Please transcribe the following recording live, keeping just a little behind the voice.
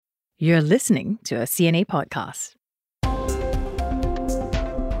You're listening to a CNA podcast.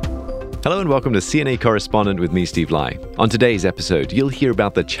 Hello and welcome to CNA Correspondent with me, Steve Lai. On today's episode, you'll hear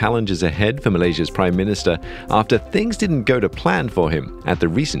about the challenges ahead for Malaysia's Prime Minister after things didn't go to plan for him at the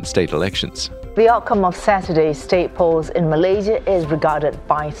recent state elections. The outcome of Saturday's state polls in Malaysia is regarded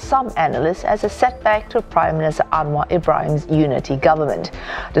by some analysts as a setback to Prime Minister Anwar Ibrahim's unity government.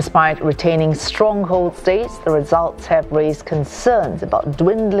 Despite retaining stronghold states, the results have raised concerns about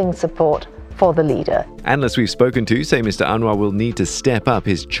dwindling support for the leader. Analysts we've spoken to say Mr. Anwar will need to step up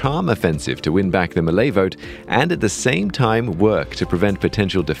his charm offensive to win back the Malay vote and at the same time work to prevent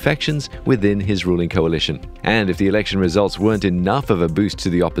potential defections within his ruling coalition. And if the election results weren't enough of a boost to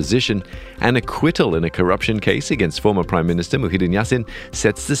the opposition, an acquittal in a corruption case against former Prime Minister Muhyiddin Yassin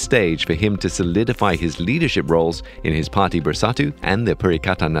sets the stage for him to solidify his leadership roles in his party Bersatu and the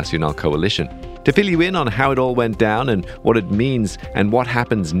Perikatan Nasional coalition. To fill you in on how it all went down and what it means and what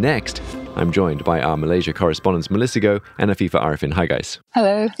happens next, I'm joined by our Malaysia correspondents Melissa Goh and Afifa Arifin. Hi guys.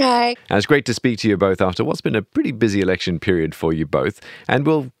 Hello. Hi. It's great to speak to you both after what's been a pretty busy election period for you both. And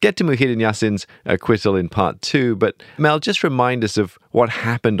we'll get to Muhyiddin Yassin's acquittal in part 2. But Mel, just remind us of what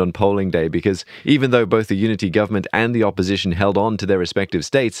happened on polling day, because even though both the unity government and the opposition held on to their respective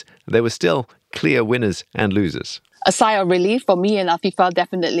states, there were still clear winners and losers. A sigh of relief for me and Afifa,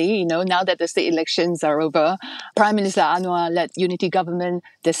 definitely. Now that the state elections are over, Prime Minister Anwar-led unity government,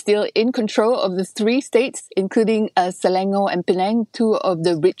 they're still in control of the 3 states, including Selangor and Penang, 2 of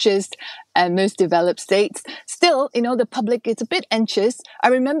the richest and most developed states. Still, the public is a bit anxious. I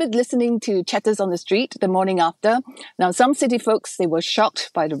remember listening to chatters on the street the morning after. Now, some city folks, they were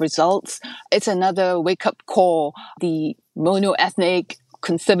shocked by the results. It's another wake-up call. The mono-ethnic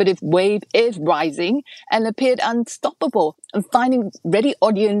conservative wave is rising and appeared unstoppable and finding ready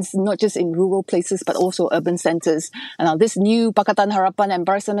audience not just in rural places but also urban centres. And now this new Pakatan Harapan and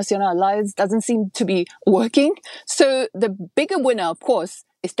Barisan Nasional alliance doesn't seem to be working. So the bigger winner, of course,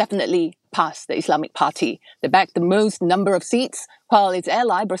 is definitely PAS, the Islamic Party. They backed the most number of seats, while its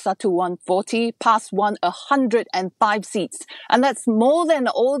ally, Bersatu, won 40, PAS won 105 seats. And that's more than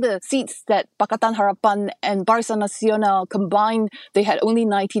all the seats that Pakatan Harapan and Barisan Nasional combined. They had only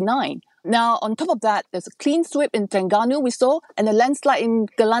 99. Now, on top of that, there's a clean sweep in Terengganu, we saw, and a landslide in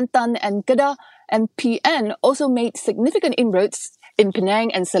Kelantan and Kedah. And PN also made significant inroads in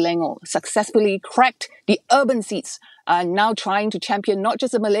Penang and Selangor, successfully cracked the urban seats, and now trying to champion not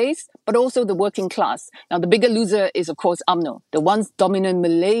just the Malays, but also the working class. Now, the bigger loser is, of course, UMNO. The once dominant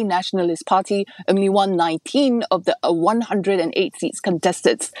Malay nationalist party only won 19 of the 108 seats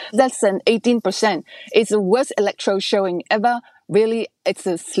contested. That's an 18%. It's the worst electoral showing ever. Really, it's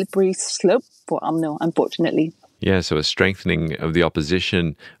a slippery slope for UMNO, unfortunately. Yeah, so a strengthening of the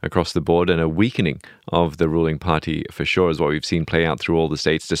opposition across the board and a weakening of the ruling party for sure is what we've seen play out through all the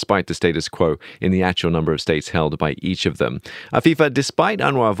states, despite the status quo in the actual number of states held by each of them. Afifa, despite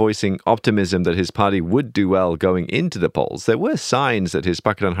Anwar voicing optimism that his party would do well going into the polls, there were signs that his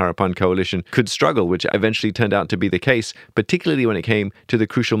Pakatan Harapan coalition could struggle, which eventually turned out to be the case, particularly when it came to the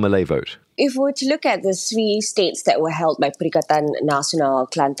crucial Malay vote. If we were to look at the 3 states that were held by Perikatan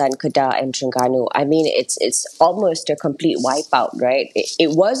Nasional, Kelantan, Kedah and Terengganu, I mean, it's almost a complete wipeout, right?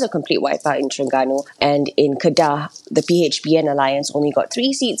 It was a complete wipeout in Terengganu, and in Kedah, the PHBN alliance only got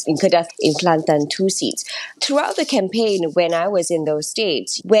 3 seats. In Kedah, in Kelantan, 2 seats. Throughout the campaign, when I was in those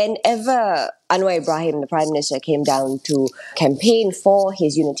states, whenever Anwar Ibrahim, the Prime Minister, came down to campaign for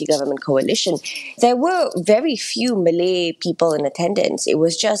his unity government coalition, there were very few Malay people in attendance. It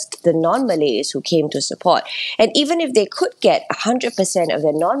was just the non-Malays who came to support. And even if they could get 100% of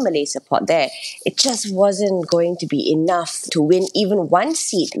the non-Malay support there, it just wasn't going to be enough to win even 1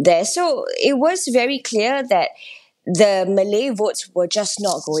 seat there. So it was very clear that the Malay votes were just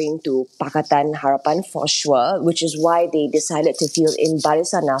not going to Pakatan Harapan for sure, which is why they decided to field in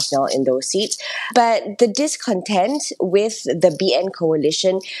Barisan Nasional in those seats. But the discontent with the BN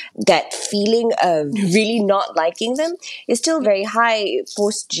coalition, that feeling of really not liking them, is still very high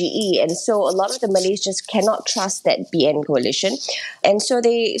post-GE. And so a lot of the Malays just cannot trust that BN coalition. And so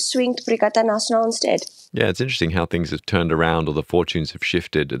they swing to Perikatan Nasional instead. Yeah, it's interesting how things have turned around, or the fortunes have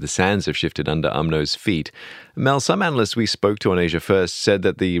shifted, the sands have shifted under UMNO's feet. Mel, some analysts we spoke to on Asia First said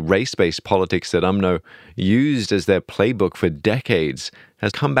that the race-based politics that UMNO used as their playbook for decades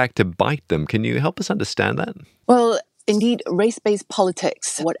has come back to bite them. Can you help us understand that? Well, indeed, race-based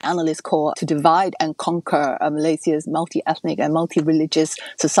politics, what analysts call to divide and conquer Malaysia's multi-ethnic and multi-religious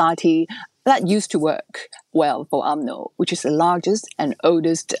society, that used to work well for UMNO, which is the largest and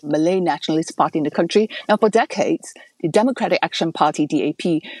oldest Malay nationalist party in the country. Now, for decades, the Democratic Action Party,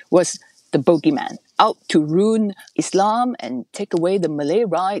 DAP, was the bogeyman, out to ruin Islam and take away the Malay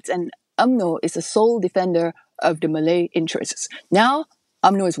rights. And UMNO is the sole defender of the Malay interests. Now,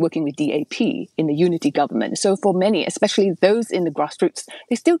 UMNO is working with DAP in the unity government. So for many, especially those in the grassroots,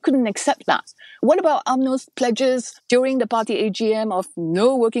 they still couldn't accept that. What about UMNO's pledges during the party AGM of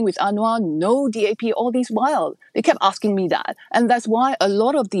no working with Anwar, no DAP, all these while? They kept asking me that. And that's why a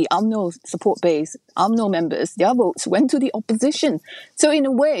lot of the UMNO support base, UMNO members, their votes went to the opposition. So in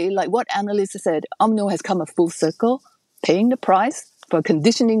a way, like what analysts said, UMNO has come a full circle, paying the price for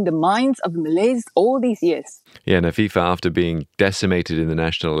conditioning the minds of Malays all these years. Yeah, Nafifa, after being decimated in the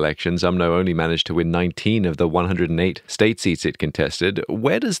national elections, UMNO only managed to win 19 of the 108 state seats it contested.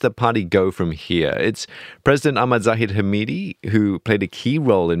 Where does the party go from here? It's President Ahmad Zahid Hamidi, who played a key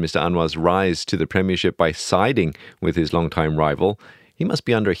role in Mr. Anwar's rise to the premiership by siding with his longtime rival. He must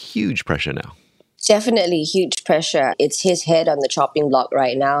be under huge pressure now. Definitely huge pressure. It's his head on the chopping block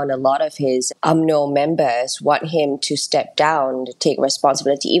right now, and a lot of his UMNO members want him to step down, to take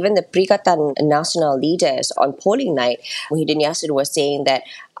responsibility. Even the Perikatan Nasional leaders on polling night, Muhyiddin Yassin was saying that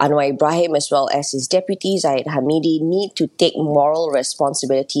Anwar Ibrahim as well as his deputy Zahid Hamidi need to take moral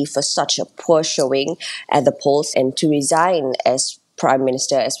responsibility for such a poor showing at the polls and to resign as Prime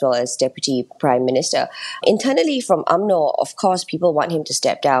Minister as well as Deputy Prime Minister. Internally from UMNO, of course, people want him to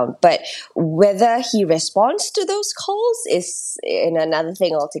step down, but whether he responds to those calls is in another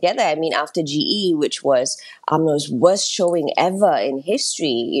thing altogether. I mean, after GE, which was UMNO's worst showing ever in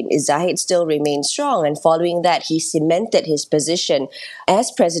history, Zahid still remains strong, and following that, he cemented his position as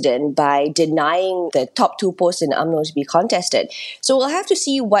president by denying the top two posts in UMNO to be contested. So we'll have to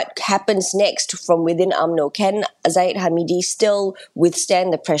see what happens next from within UMNO. Can Zahid Hamidi still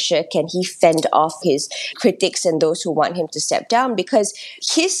withstand the pressure? Can he fend off his critics and those who want him to step down? Because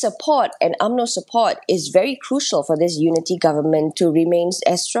his support and UMNO's support is very crucial for this unity government to remain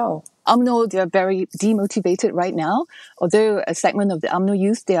as strong. UMNO, they're very demotivated right now. Although a segment of the UMNO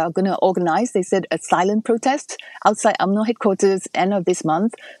youth, they are going to organize, they said, a silent protest outside UMNO headquarters end of this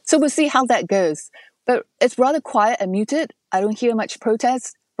month. So we'll see how that goes. But it's rather quiet and muted. I don't hear much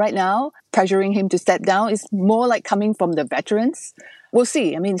protest right now. Pressuring him to step down is more like coming from the veterans. We'll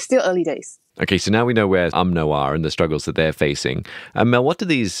see. I mean, it's still early days. Okay, so now we know where UMNO are and the struggles that they're facing. Mel, what do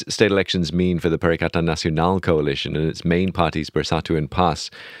these state elections mean for the Perikatan Nasional coalition and its main parties Bersatu and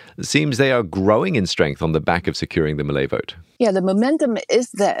PAS? It seems they are growing in strength on the back of securing the Malay vote. Yeah, the momentum is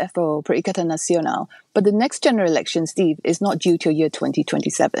there for Perikatan Nasional, but the next general election, Steve, is not due till year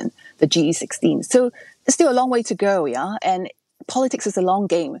 2027, the GE16. So it's still a long way to go, yeah? And politics is a long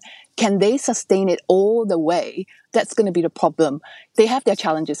game. Can they sustain it all the way? That's going to be the problem. They have their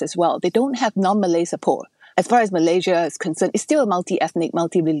challenges as well. They don't have non-Malay support. As far as Malaysia is concerned, it's still a multi-ethnic,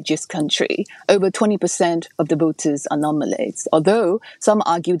 multi-religious country. Over 20% of the voters are non-Malays. Although some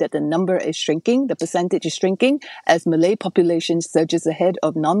argue that the number is shrinking, the percentage is shrinking as Malay population surges ahead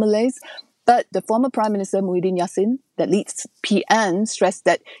of non-Malays. But the former Prime Minister Muhyiddin Yassin, that leads PN, stressed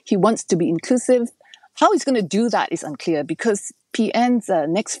that he wants to be inclusive. How he's going to do that is unclear because PN's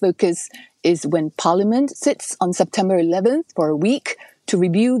next focus is when Parliament sits on September 11th for a week to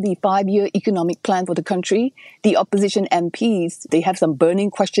review the 5-year economic plan for the country. The opposition MPs, they have some burning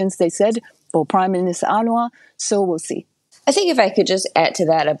questions, they said, for Prime Minister Anwar. So we'll see. I think if I could just add to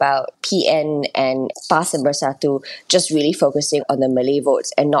that about PN and PAS and Bersatu just really focusing on the Malay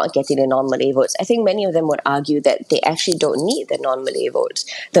votes and not getting the non-Malay votes, I think many of them would argue that they actually don't need the non-Malay votes.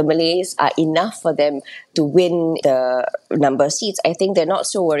 The Malays are enough for them to win the number of seats. I think they're not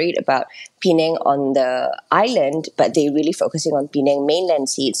so worried about Penang on the island, but they're really focusing on Penang mainland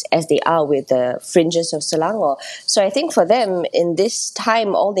seats as they are with the fringes of Selangor. So I think for them, in this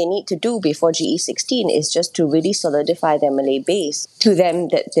time, all they need to do before GE16 is just to really solidify their Malay base. To them,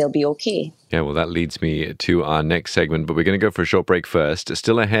 that they'll be okay. Yeah, well, that leads me to our next segment, but we're going to go for a short break first.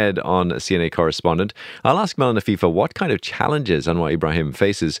 Still ahead on CNA Correspondent, I'll ask Mel and Nafifa what kind of challenges Anwar Ibrahim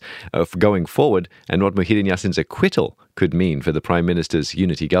faces for going forward and what Muhyiddin Yassin's acquittal could mean for the Prime Minister's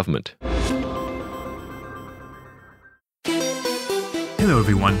unity government. Hello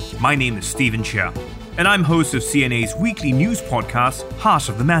everyone, my name is Stephen Chia, and I'm host of CNA's weekly news podcast, Heart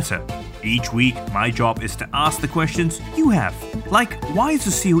of the Matter. Each week, my job is to ask the questions you have, like why is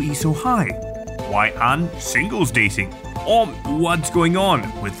the COE so high? Why aren't singles dating? Or what's going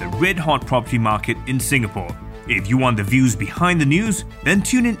on with the red-hot property market in Singapore? If you want the views behind the news, then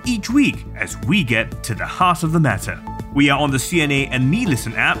tune in each week as we get to the heart of the matter. We are on the CNA and Me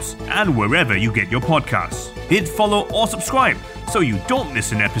Listen apps and wherever you get your podcasts. Hit follow or subscribe so you don't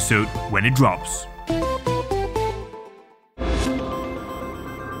miss an episode when it drops.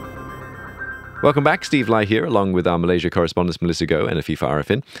 Welcome back, Steve Lai here, along with our Malaysia correspondents Melissa Goh and Afifa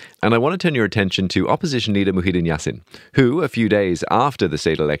Arifin. And I want to turn your attention to opposition leader Muhyiddin Yassin, who, a few days after the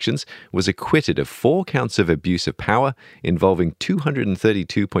state elections, was acquitted of 4 counts of abuse of power involving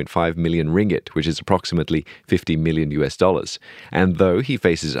 232.5 million ringgit, which is approximately $50 million. And though he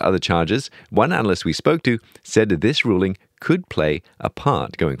faces other charges, one analyst we spoke to said that this ruling could play a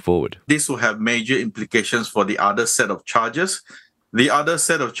part going forward. This will have major implications for the other set of charges. The other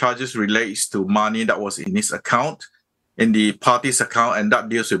set of charges relates to money that was in his account, in the party's account, and that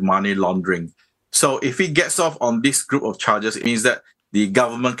deals with money laundering. So if he gets off on this group of charges, it means that the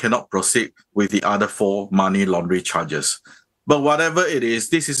government cannot proceed with the other 4 money laundering charges. But whatever it is,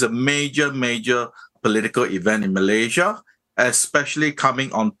 this is a major political event in Malaysia, especially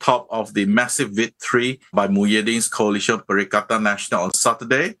coming on top of the massive victory by Muhyiddin's coalition Perikatan Nasional on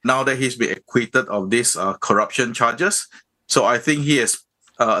Saturday. Now that he's been acquitted of these corruption charges, so I think he has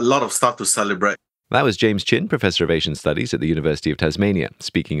a lot of stuff to celebrate. That was James Chin, Professor of Asian Studies at the University of Tasmania,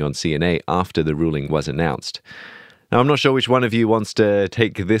 speaking on CNA after the ruling was announced. Now, I'm not sure which one of you wants to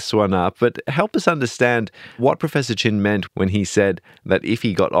take this one up, but help us understand what Professor Chin meant when he said that if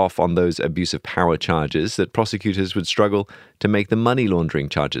he got off on those abuse of power charges, that prosecutors would struggle to make the money laundering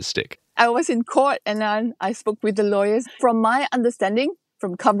charges stick. I was in court and I spoke with the lawyers. From my understanding,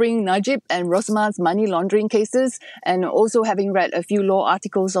 from covering Najib and Rosma's money laundering cases and also having read a few law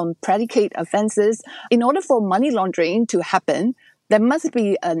articles on predicate offences, in order for money laundering to happen, there must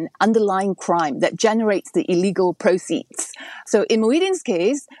be an underlying crime that generates the illegal proceeds. So in Muhyiddin's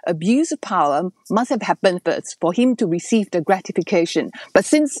case, abuse of power must have happened first for him to receive the gratification. But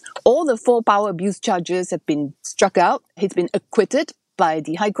since all the 4 power abuse charges have been struck out, he's been acquitted by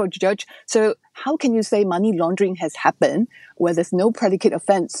the High Court judge. So how can you say money laundering has happened where there's no predicate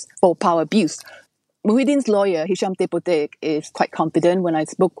offence for power abuse? Muhyiddin's lawyer, Hisham Tepotek, is quite confident. When I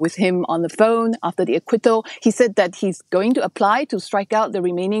spoke with him on the phone after the acquittal, he said that he's going to apply to strike out the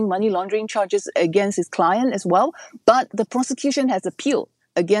remaining money laundering charges against his client as well. But the prosecution has appealed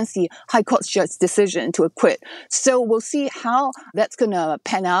against the High Court judge's decision to acquit. So we'll see how that's going to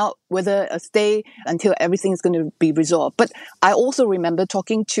pan out, whether a stay until everything is going to be resolved. But I also remember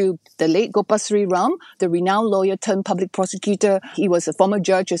talking to the late Gopal Sri Ram, the renowned lawyer turned public prosecutor. He was a former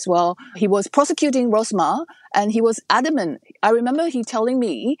judge as well. He was prosecuting Rosma and he was adamant. I remember he telling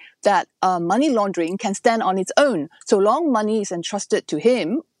me that money laundering can stand on its own. So long money is entrusted to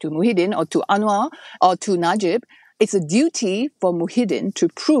him, to Muhyiddin or to Anwar or to Najib, it's a duty for Muhyiddin to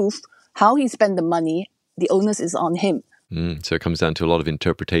prove how he spent the money. The onus is on him. So it comes down to a lot of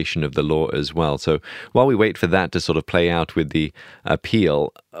interpretation of the law as well. So while we wait for that to sort of play out with the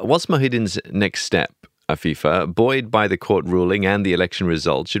appeal, what's Muhyiddin's next step, Afifa? Buoyed by the court ruling and the election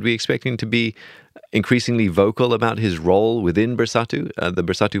results, should we expect him to be increasingly vocal about his role within Bersatu, the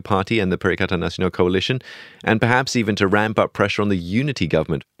Bersatu Party and the Perikatan Nasional Coalition, and perhaps even to ramp up pressure on the unity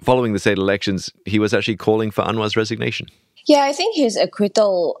government? Following the state elections, he was actually calling for Anwar's resignation. Yeah, I think his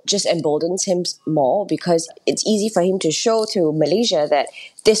acquittal just emboldens him more because it's easy for him to show to Malaysia that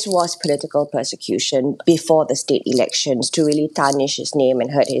this was political persecution before the state elections to really tarnish his name and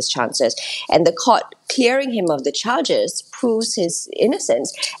hurt his chances. And the court clearing him of the charges proves his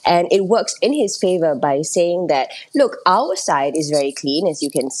innocence. And it works in his favor by saying that, look, our side is very clean, as you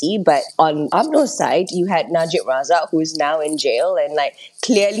can see, but on UMNO's side, you had Najib Razak, who is now in jail and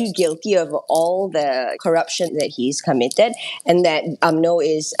clearly guilty of all the corruption that he's committed, and that UMNO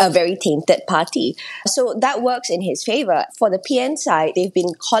is a very tainted party. So that works in his favor. For the PN side, they've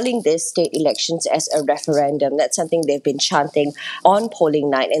been calling this state elections as a referendum. That's something they've been chanting on polling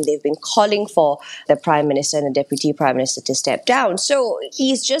night, and they've been calling for the Prime Minister and the Deputy Prime Minister to step down. So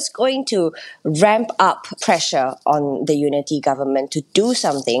he's just going to ramp up pressure on the unity government to do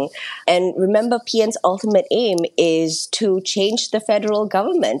something. And remember, PN's ultimate aim is to change the federal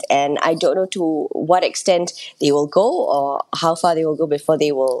government. And I don't know to what extent they will go or how far they will go before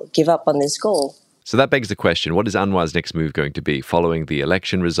they will give up on this goal. So that begs the question, what is Anwar's next move going to be following the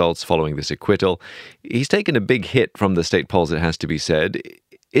election results, following this acquittal? He's taken a big hit from the state polls, it has to be said.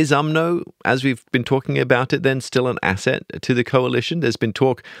 Is UMNO, as we've been talking about it, then still an asset to the coalition? There's been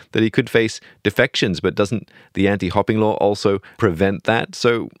talk that he could face defections, but doesn't the anti-hopping law also prevent that?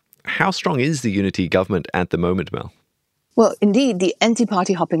 So how strong is the unity government at the moment, Mel? Well, indeed, the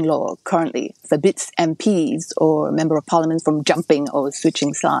anti-party hopping law currently forbids MPs or Member of Parliament from jumping or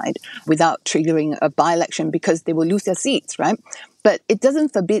switching side without triggering a by-election because they will lose their seats, right? But it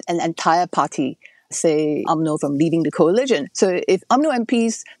doesn't forbid an entire party, say UMNO, from leaving the coalition. So if UMNO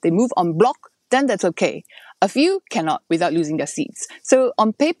MPs, they move en bloc, then that's okay. A few cannot without losing their seats. So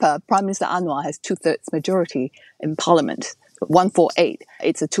on paper, Prime Minister Anwar has 2/3 majority in Parliament. 148.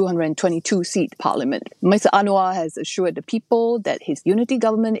 It's a 222-seat parliament. Mr. Anwar has assured the people that his unity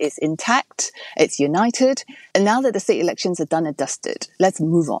government is intact, it's united, and now that the state elections are done and dusted, let's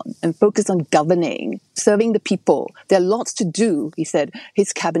move on and focus on governing, serving the people. There are lots to do, he said.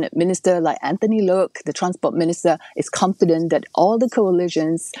 His cabinet minister, like Anthony Loke, the transport minister, is confident that all the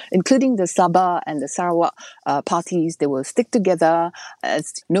coalitions, including the Sabah and the Sarawak parties, they will stick together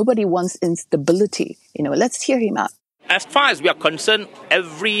as nobody wants instability. Let's hear him out. As far as we are concerned,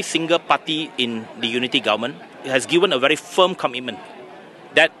 every single party in the unity government has given a very firm commitment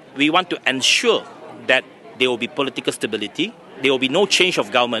that we want to ensure that there will be political stability, there will be no change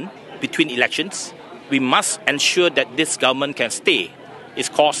of government between elections. We must ensure that this government can stay its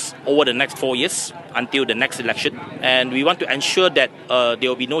course over the next 4 years until the next election. And we want to ensure that there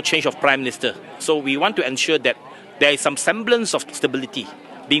will be no change of Prime Minister. So we want to ensure that there is some semblance of stability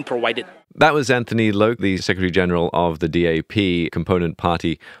being provided. That was Anthony Loke, the Secretary General of the DAP component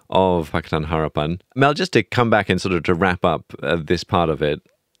party of Pakatan Harapan. Mel, just to come back and sort of to wrap up this part of it,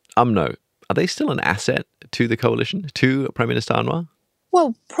 UMNO, are they still an asset to the coalition, to Prime Minister Anwar?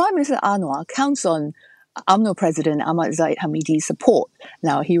 Well, Prime Minister Anwar counts on UMNO President Ahmad Zahid Hamidi's support.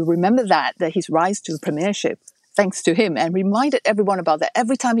 Now, he will remember that his rise to the premiership, thanks to him, and reminded everyone about that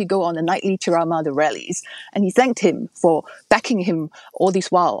every time he go on the nightly ceramah, the rallies. And he thanked him for backing him all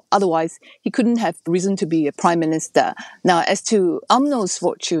this while. Otherwise, he couldn't have risen to be a prime minister. Now, as to UMNO's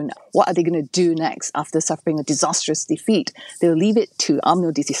fortune, what are they going to do next after suffering a disastrous defeat? They'll leave it to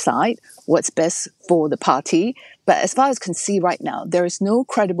UMNO to decide what's best for the party. But as far as I can see right now, there is no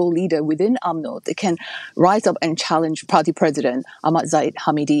credible leader within UMNO that can rise up and challenge party president Ahmad Zahid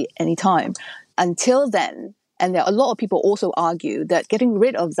Hamidi anytime. Until then, and there are a lot of people also argue that getting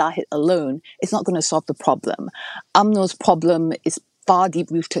rid of Zahid alone is not going to solve the problem. UMNO's problem is far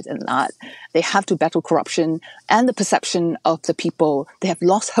deep-rooted in that. They have to battle corruption and the perception of the people. They have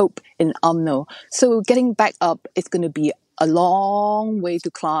lost hope in UMNO. So getting back up is going to be a long way to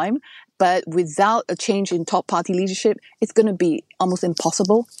climb. But without a change in top party leadership, it's going to be almost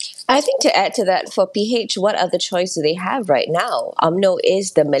impossible. I think to add to that, for PH, what other choice do they have right now? UMNO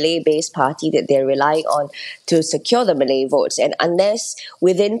is the Malay-based party that they're relying on to secure the Malay votes. And unless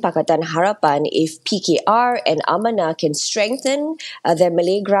within Pakatan Harapan, if PKR and Amanah can strengthen their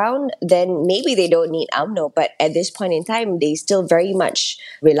Malay ground, then maybe they don't need UMNO. But at this point in time, they still very much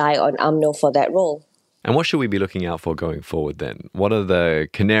rely on UMNO for that role. And what should we be looking out for going forward then? What are the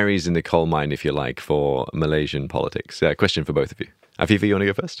canaries in the coal mine, if you like, for Malaysian politics? Question for both of you. Afifa, you want to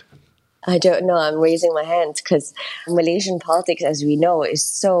go first? I don't know. I'm raising my hand because Malaysian politics, as we know, is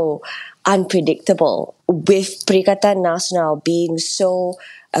so unpredictable. With Perikatan Nasional being so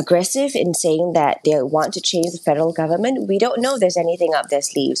aggressive in saying that they want to change the federal government, we don't know if there's anything up their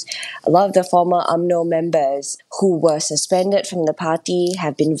sleeves. A lot of the former UMNO members who were suspended from the party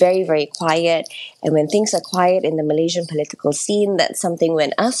have been very, very quiet. And when things are quiet in the Malaysian political scene, that's something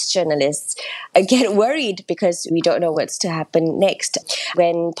when us journalists get worried because we don't know what's to happen next.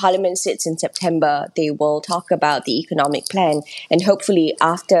 When Parliament sits in September, they will talk about the economic plan. And hopefully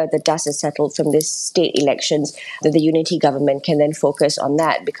after the dust is settled from this state elections, that the unity government can then focus on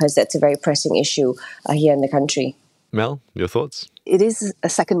that, because that's a very pressing issue here in the country. Mel, your thoughts? It is a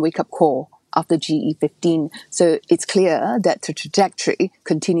second wake-up call after GE15. So it's clear that the trajectory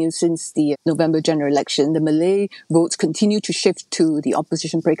continues since the November general election. The Malay votes continue to shift to the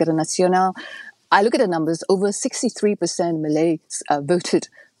opposition Perikatan Nasional. I look at the numbers, over 63% Malays voted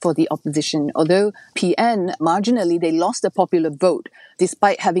for the opposition. Although PN, marginally, they lost the popular vote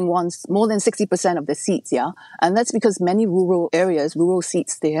despite having won more than 60% of the seats, yeah? And that's because many rural areas, rural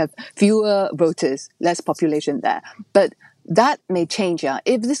seats, they have fewer voters, less population there. But that may change, yeah?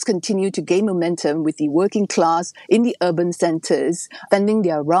 If this continue to gain momentum with the working class in the urban centres, defending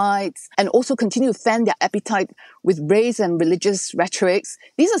their rights, and also continue to fan their appetite with race and religious rhetorics,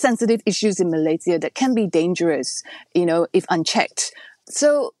 these are sensitive issues in Malaysia that can be dangerous, if unchecked.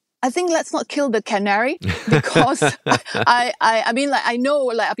 So I think let's not kill the canary, because I know,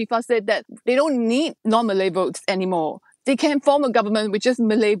 like Afifa said, that they don't need non-Malay votes anymore. They can form a government with just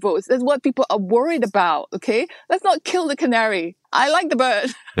Malay votes. That's what people are worried about, okay? Let's not kill the canary. I like the bird.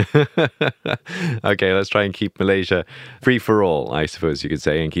 Okay, let's try and keep Malaysia free for all, I suppose you could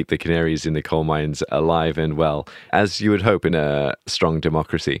say, and keep the canaries in the coal mines alive and well, as you would hope in a strong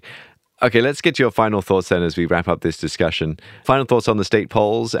democracy. Okay, let's get to your final thoughts then as we wrap up this discussion. Final thoughts on the state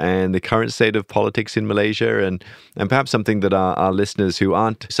polls and the current state of politics in Malaysia, and perhaps something that our listeners who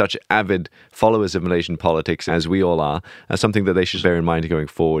aren't such avid followers of Malaysian politics as we all are, something that they should bear in mind going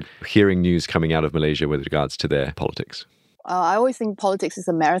forward, hearing news coming out of Malaysia with regards to their politics. I always think politics is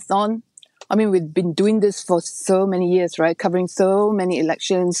a marathon. I mean, we've been doing this for so many years, right? Covering so many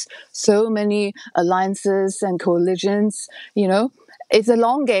elections, so many alliances and coalitions, It's a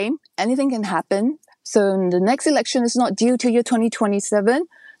long game. Anything can happen. So the next election is not due till year 2027.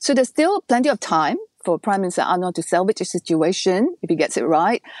 So there's still plenty of time for Prime Minister Anwar to salvage the situation, if he gets it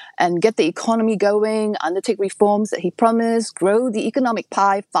right, and get the economy going, undertake reforms that he promised, grow the economic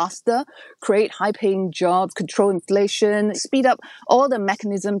pie faster, create high-paying jobs, control inflation, speed up all the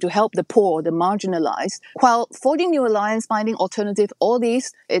mechanism to help the poor, the marginalized. While forging new alliance, finding alternative, all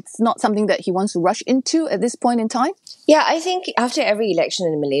these, it's not something that he wants to rush into at this point in time. Yeah, I think after every election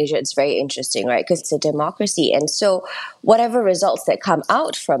in Malaysia, it's very interesting, right? Because it's a democracy. And so whatever results that come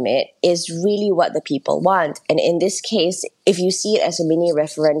out from it is really what the people want. And in this case, if you see it as a mini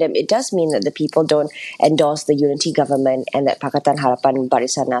referendum, it does mean that the people don't endorse the unity government and that Pakatan Harapan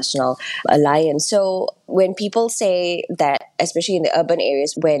Barisan Nasional alliance. So when people say that, especially in the urban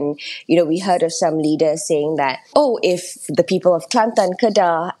areas, when, we heard of some leaders saying that, if the people of Kelantan,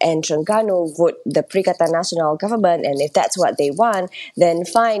 Kedah and Terengganu vote the Perikatan Nasional government, and if that's what they want, then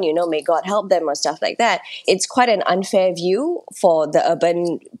fine, may God help them or stuff like that. It's quite an unfair view for the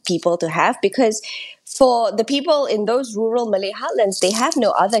urban people to have, because for the people in those rural Malay heartlands, they have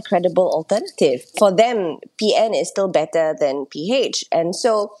no other credible alternative. For them, PN is still better than PH. And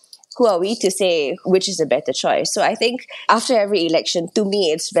so who are we to say which is a better choice? So I think after every election, to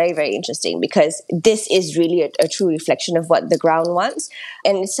me, it's very, very interesting, because this is really a true reflection of what the ground wants.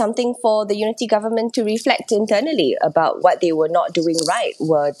 And it's something for the unity government to reflect internally about what they were not doing right.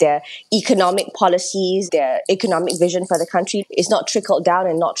 Were their economic policies, their economic vision for the country is not trickled down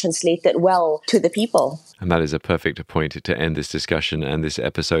and not translated well to the people. And that is a perfect point to end this discussion and this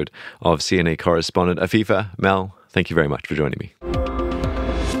episode of CNA correspondent Afifa. Mel, thank you very much for joining me.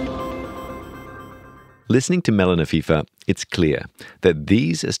 Listening to Mel and Afifa, it's clear that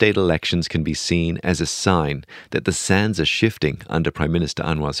these state elections can be seen as a sign that the sands are shifting under Prime Minister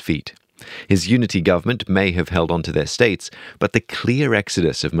Anwar's feet. His unity government may have held on to their states, but the clear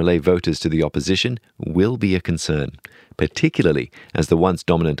exodus of Malay voters to the opposition will be a concern, particularly as the once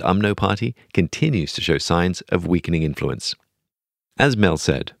dominant UMNO party continues to show signs of weakening influence. As Mel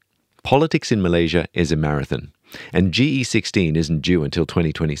said, politics in Malaysia is a marathon, and GE16 isn't due until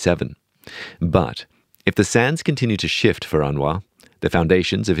 2027. But if the sands continue to shift for Anwar, the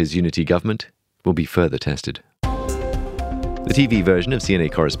foundations of his unity government will be further tested. The TV version of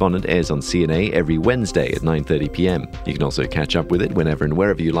CNA Correspondent airs on CNA every Wednesday at 9:30 p.m. You can also catch up with it whenever and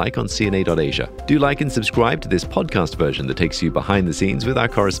wherever you like on CNA.asia. Do like and subscribe to this podcast version that takes you behind the scenes with our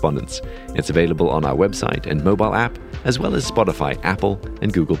correspondents. It's available on our website and mobile app, as well as Spotify, Apple,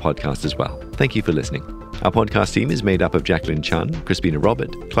 and Google Podcasts as well. Thank you for listening. Our podcast team is made up of Jacqueline Chan, Crispina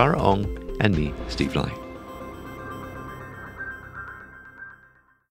Robert, Clara Ong, and me, Steve Lai.